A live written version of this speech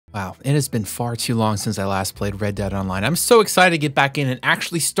Wow, it has been far too long since I last played Red Dead Online. I'm so excited to get back in and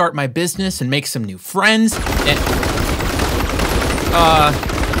actually start my business and make some new friends. And,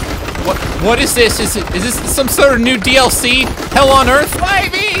 what is this? Is this some sort of new DLC? Hell on Earth? Why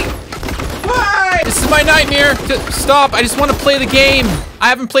me? Why? This is my nightmare. Stop, I just want to play the game. I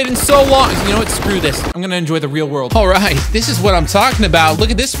haven't played in so long. You know what, screw this. I'm gonna enjoy the real world. All right, this is what I'm talking about.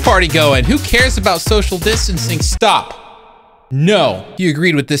 Look at this party going. Who cares about social distancing? Stop. No. You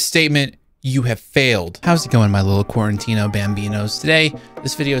agreed with this statement, you have failed. How's it going, my little Quarantino Bambinos? Today,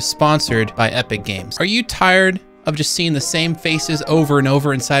 this video is sponsored by Epic Games. Are you tired of just seeing the same faces over and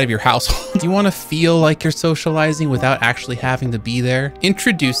over inside of your household? Do you want to feel like you're socializing without actually having to be there?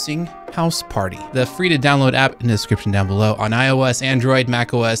 Introducing House Party, the free to download app in the description down below on iOS, Android,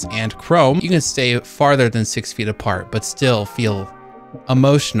 macOS, and Chrome. You can stay farther than 6 feet apart, but still feel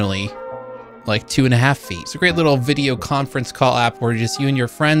emotionally like 2.5 feet. It's a great little video conference call app where just you and your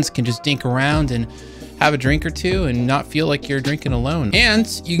friends can just dink around and have a drink or two and not feel like you're drinking alone. And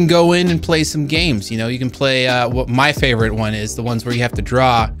you can go in and play some games. You know, you can play what my favorite one is, the ones where you have to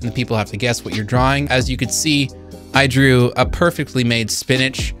draw and the people have to guess what you're drawing. As you could see, I drew a perfectly made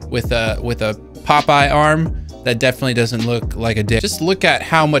spinach with a Popeye arm that definitely doesn't look like a dick. Just look at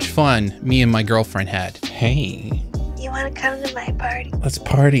how much fun me and my girlfriend had. Hey. You want to come to my party? Let's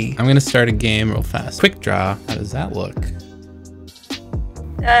party. I'm gonna start a game real fast. Quick draw. How does that look?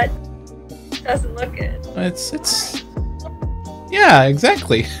 That doesn't look good. It's yeah,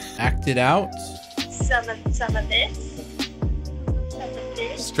 exactly. Act it out. Some of this. Some of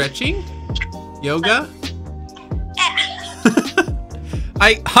this. Stretching? Yoga?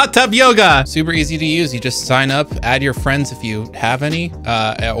 Hot tub yoga. Super easy to use. You just sign up, add your friends if you have any,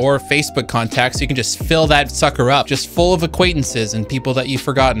 or Facebook contacts. You can just fill that sucker up, just full of acquaintances and people that you've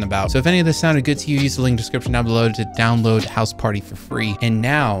forgotten about. So if any of this sounded good to you, use the link in the description down below to download House Party for free. And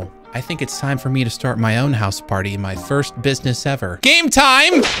now, I think it's time for me to start my own house party, my first business ever. Game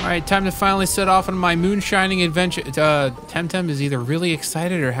time! All right, time to finally set off on my moonshining adventure. Temtem is either really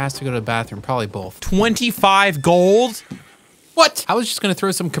excited or has to go to the bathroom, probably both. 25 gold? What? I was just gonna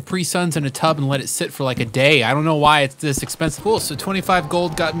throw some Capri Suns in a tub and let it sit for like a day. I don't know why it's this expensive. Cool, so 25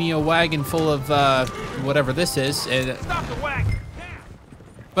 gold got me a wagon full of whatever this is. And, stop the wagon.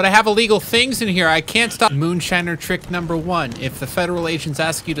 But I have illegal things in here. I can't stop. Moonshiner trick number 1. If the federal agents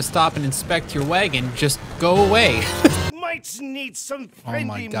ask you to stop and inspect your wagon, just go away. Might need some oh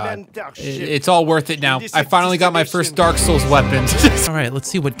my god. It's all worth it now. I finally got my first Dark Souls weapons. All right, let's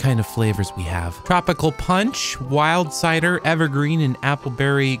see what kind of flavors we have. Tropical Punch, Wild Cider, Evergreen, and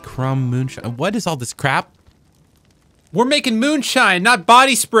Appleberry Crumb Moonshine. What is all this crap? We're making moonshine, not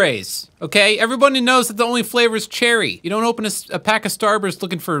body sprays, okay? Everybody knows that the only flavor is cherry. You don't open a pack of Starburst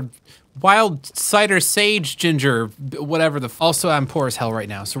looking for wild cider, sage, ginger, whatever the... Also, I'm poor as hell right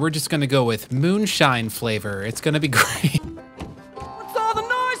now, so we're just gonna go with moonshine flavor. It's gonna be great. What's all the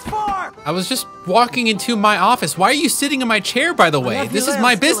noise for? I was just walking into my office. Why are you sitting in my chair, by the way? This is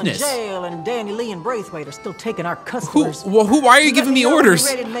my business. Jail and Danny Lee and Braithwaite are still taking our customers. Why are you giving me orders?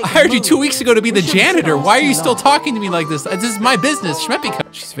 I hired you 2 weeks ago to be the janitor. Why are you still talking to me like this? This is my business, schmeppie.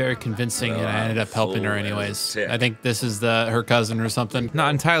 She's very convincing, and I ended up helping her anyways. I think this is her cousin or something.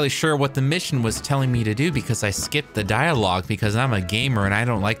 Not entirely sure what the mission was telling me to do because I skipped the dialogue because I'm a gamer and I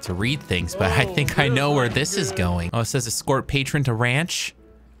don't like to read things, but I think I know where this is going. Oh, it says escort patron to ranch.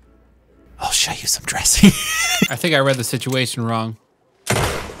 I'll show you some dressing. I think I read the situation wrong.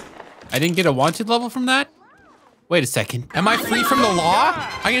 I didn't get a wanted level from that? Wait a second. Am I free from the law?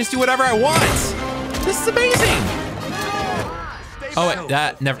 I can just do whatever I want. This is amazing. Oh, wait,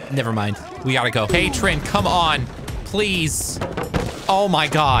 never mind. We gotta go. Patron, come on, please. Oh my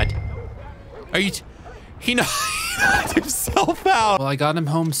God. Are you, he knocked himself out. Well, I got him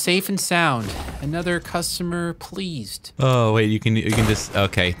home safe and sound. Another customer pleased. Oh, wait, you can just,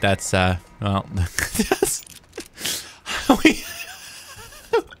 okay, that's, well,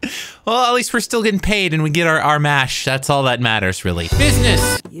 well, at least we're still getting paid and we get our mash. That's all that matters, really.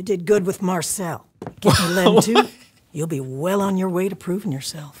 Business. You did good with Marcel. Get me led to. You'll be well on your way to proving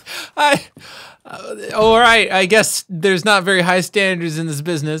yourself. All right, I guess there's not very high standards in this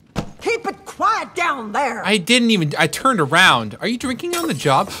business. Keep it quiet down there. I turned around. Are you drinking on the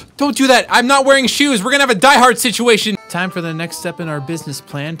job? Don't do that. I'm not wearing shoes. We're gonna have a Die Hard situation. Time for the next step in our business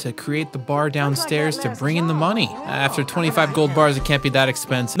plan to create the bar downstairs to bring in the money. After 25 gold bars, it can't be that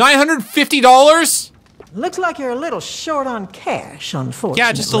expensive. $950? Looks like you're a little short on cash, unfortunately.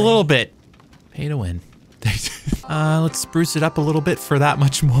 Yeah, just a little bit. Pay to win. Let's spruce it up a little bit for that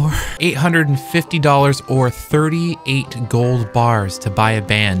much more. $850 or 38 gold bars to buy a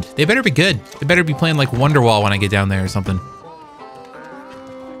band. They better be good. They better be playing like Wonderwall when I get down there or something.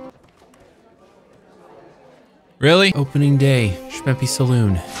 Really? Opening day, Schmeppie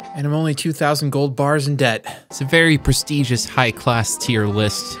Saloon. And I'm only 2,000 gold bars in debt. It's a very prestigious high-class tier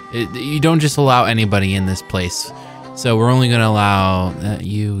list. You don't just allow anybody in this place. So we're only gonna allow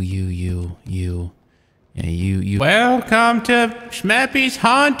you. Yeah, you. Welcome to Schmeppie's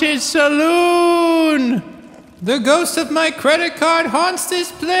Haunted Saloon! The ghost of my credit card haunts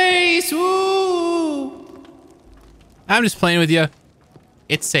this place, woo! I'm just playing with you.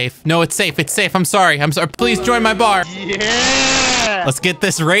 It's safe. No, it's safe. It's safe. I'm sorry. Please join my bar. Yeah! Let's get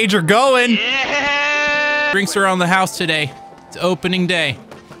this rager going. Yeah! Drinks around the house today. It's opening day.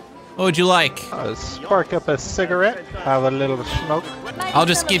 What would you like? Spark up a cigarette. Have a little smoke. I'll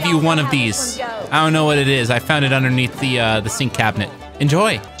just give you one of these. I don't know what it is. I found it underneath the sink cabinet.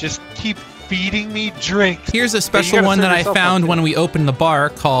 Enjoy. Just keep feeding me drinks. Here's a special one that I found when we opened the bar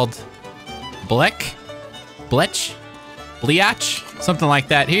called Bleach? Something like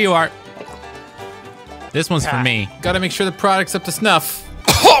that. Here you are. This one's for me. Gotta make sure the product's up to snuff.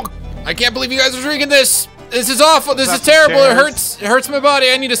 I can't believe you guys are drinking this. This is awful. This is terrible. It hurts my body.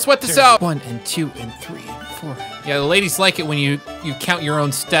 I need to sweat this out. 1 and 2 and 3 and 4. Yeah, the ladies like it when you count your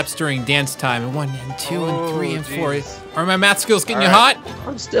own steps during dance time. And 1 and 2 and 3 and 4. Are my math skills getting you hot?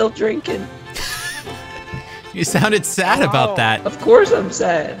 I'm still drinking. You sounded sad about that. Of course I'm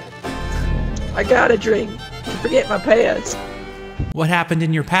sad. I gotta drink. Forget my past. What happened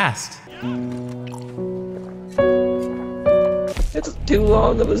in your past? It's too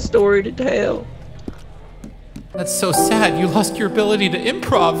long of a story to tell. That's so sad. You lost your ability to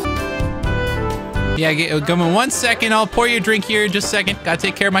improv. Yeah, come in 1 second. I'll pour you a drink here in just a second. Gotta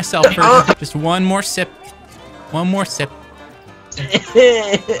take care of myself first. Just one more sip. One more sip.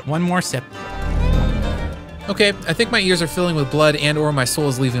 One more sip. Okay, I think my ears are filling with blood and or my soul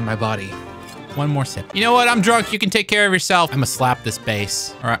is leaving my body. One more sip. You know what? I'm drunk. You can take care of yourself. I'm gonna slap this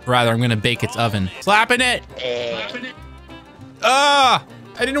base. Or rather, I'm gonna bake its oven. Slapping it. Ah!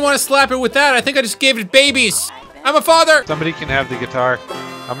 I didn't want to slap it with that. I think I just gave it babies. I'm a father. Somebody can have the guitar.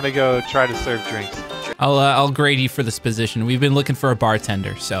 I'm gonna go try to serve drinks. I'll grade you for this position. We've been looking for a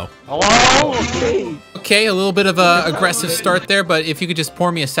bartender, so. Hello? Okay, a little bit of a aggressive start there, but if you could just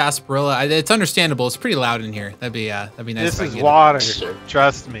pour me a sarsaparilla, it's understandable. It's pretty loud in here. That'd be nice. This is water.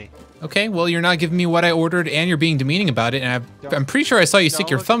 Trust me. Okay, well, you're not giving me what I ordered, and you're being demeaning about it, and I'm pretty sure I saw you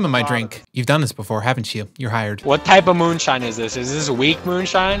stick your thumb in my drink. You've done this before, haven't you? You're hired. What type of moonshine is this? Is this weak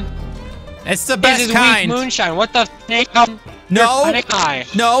moonshine? It's the best This is kind. weak moonshine. What the f***? No,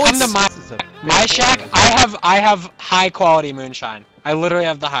 no, Come to my shack. I have high quality moonshine. I literally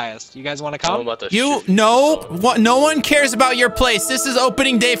have the highest. You guys want to come? No one cares about your place. This is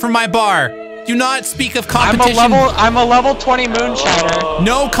opening day for my bar. Do not speak of competition. I'm a level 20 moonshiner.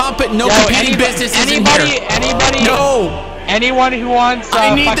 No competing business is in here. Anyone who wants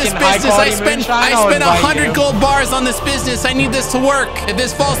I need this business. I spent 100 you. gold bars on this business. I need this to work. If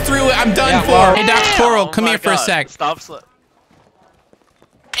this falls through, I'm done for. Hey, Dr. Coral, come here for a sec. Stop slip.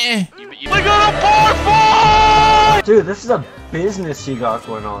 Dude, this is a business you got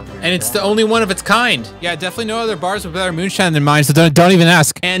going on here. And it's the only one of its kind. Yeah, definitely no other bars with better moonshine than mine, so don't even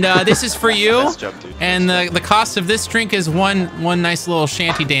ask. And this is for you. Nice job, dude. And the cost of this drink is one nice little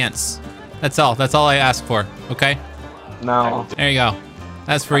shanty dance. That's all I ask for, okay? No. There you go.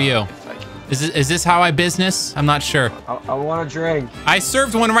 That's for you. Is this how I business? I'm not sure. I want a drink. I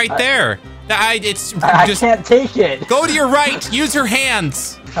served one right there. I can't take it. Go to your right. Use your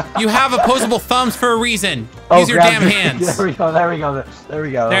hands. You have opposable thumbs for a reason. Oh, Use your damn hands. There we go. There you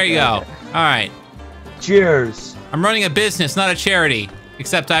go. There you go. All right. Cheers. I'm running a business, not a charity.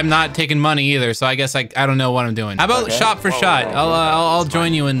 Except I'm not taking money either, so I guess I don't know what I'm doing. How about shot for shot? I'll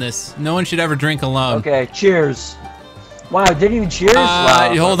join you in this. No one should ever drink alone. Okay. Cheers. Wow, didn't even cheers.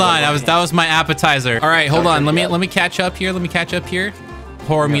 Wow. Hold on. That was my appetizer. All right, hold on. Let me catch up here.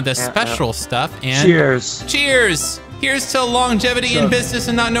 Pour me the special stuff and cheers. Cheers. Here's to longevity in business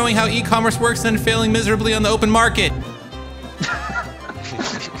and not knowing how e-commerce works and failing miserably on the open market.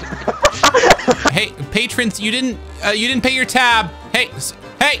 Hey, patrons, you didn't pay your tab. Hey,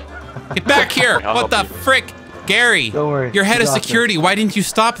 get back here. What the frick? Gary, don't worry. You're head of security. Why didn't you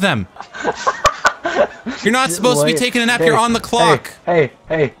stop them? You're not supposed to be taking a nap. You're on the clock. Hey,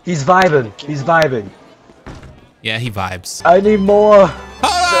 he's vibing. Yeah, he vibes. I need more.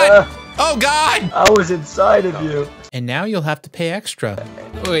 Hold on! Oh God! I was inside of you. And now you'll have to pay extra.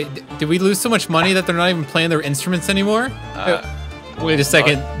 Wait, did we lose so much money that they're not even playing their instruments anymore? Wait a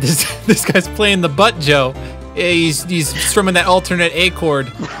second. This guy's playing the butt Joe. He's strumming that alternate A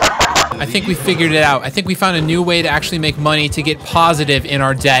chord. I think we figured it out. I think we found a new way to actually make money to get positive in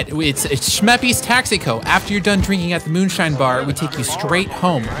our debt. It's Schmeppie's Taxico. After you're done drinking at the Moonshine Bar, we take you straight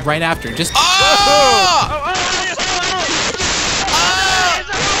home right after. Just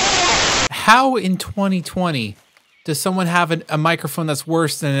How in 2020 does someone have a microphone that's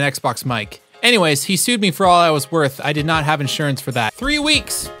worse than an Xbox mic? Anyways, he sued me for all I was worth. I did not have insurance for that. 3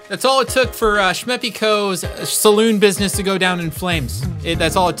 weeks. That's all it took for Schmeppie Co.'s saloon business to go down in flames.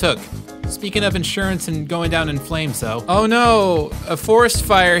 That's all it took. Speaking of insurance and going down in flames, though. Oh no, a forest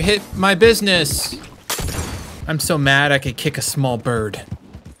fire hit my business. I'm so mad I could kick a small bird.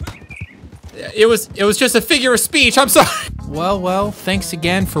 It was just a figure of speech, I'm sorry. Well, thanks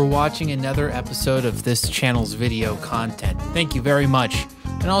again for watching another episode of this channel's video content. Thank you very much.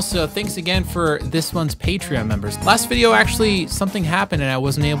 And also, thanks again for this one's Patreon members. Last video, actually, something happened and I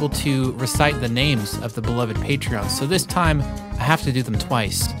wasn't able to recite the names of the beloved Patreons. So this time, I have to do them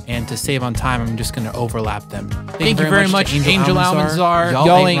twice. And to save on time, I'm just gonna overlap them. Thank you very much, Angel Almanzar,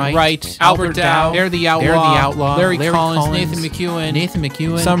 Y'all Ain't Right, Albert Dow, Bear the Outlaw, Larry Collins, Nathan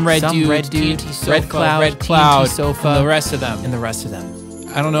McEwen, Some Red Dude, Red Cloud, Sofa, and the rest of them.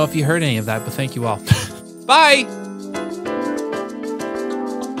 I don't know if you heard any of that, but thank you all. Bye!